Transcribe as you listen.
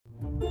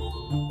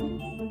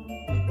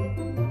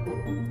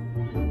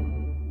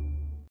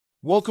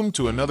Welcome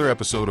to another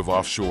episode of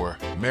Offshore,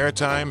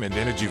 Maritime and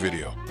Energy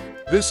Video.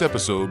 This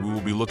episode we will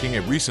be looking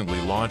at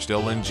recently launched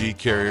LNG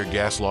carrier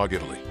GasLog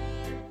Italy.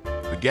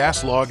 The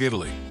GasLog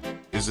Italy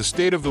is a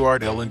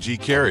state-of-the-art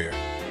LNG carrier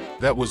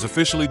that was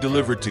officially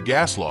delivered to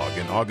GasLog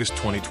in August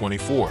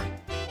 2024,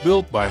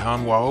 built by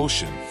Hanwha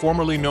Ocean,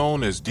 formerly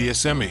known as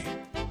DSME,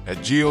 at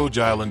Jeoju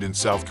Island in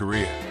South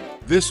Korea.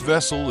 This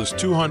vessel is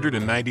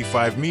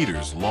 295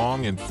 meters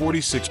long and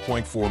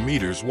 46.4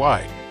 meters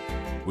wide,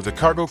 with a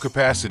cargo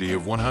capacity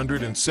of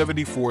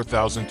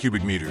 174,000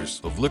 cubic meters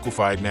of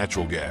liquefied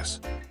natural gas.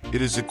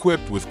 It is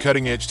equipped with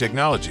cutting-edge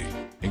technology,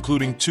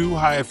 including two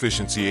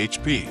high-efficiency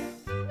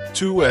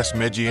HP-2S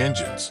MEGI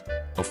engines,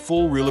 a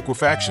full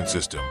reliquefaction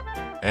system,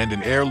 and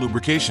an air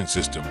lubrication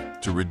system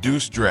to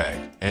reduce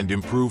drag and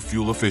improve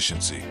fuel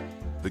efficiency.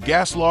 The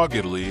GasLog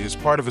Italy is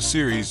part of a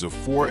series of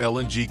 4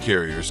 LNG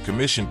carriers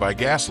commissioned by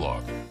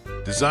GasLog,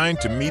 designed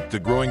to meet the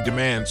growing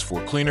demands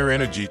for cleaner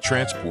energy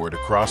transport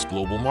across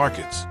global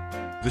markets.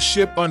 The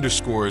ship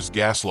underscores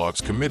GasLog's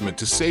commitment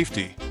to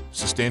safety,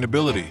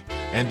 sustainability,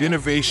 and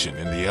innovation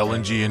in the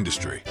LNG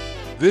industry.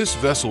 This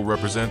vessel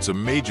represents a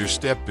major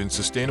step in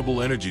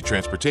sustainable energy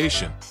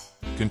transportation,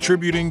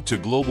 contributing to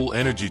global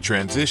energy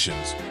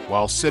transitions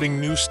while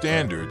setting new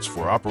standards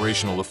for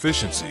operational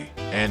efficiency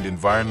and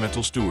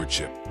environmental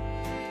stewardship.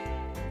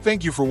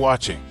 Thank you for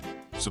watching.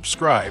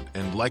 Subscribe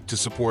and like to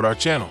support our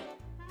channel.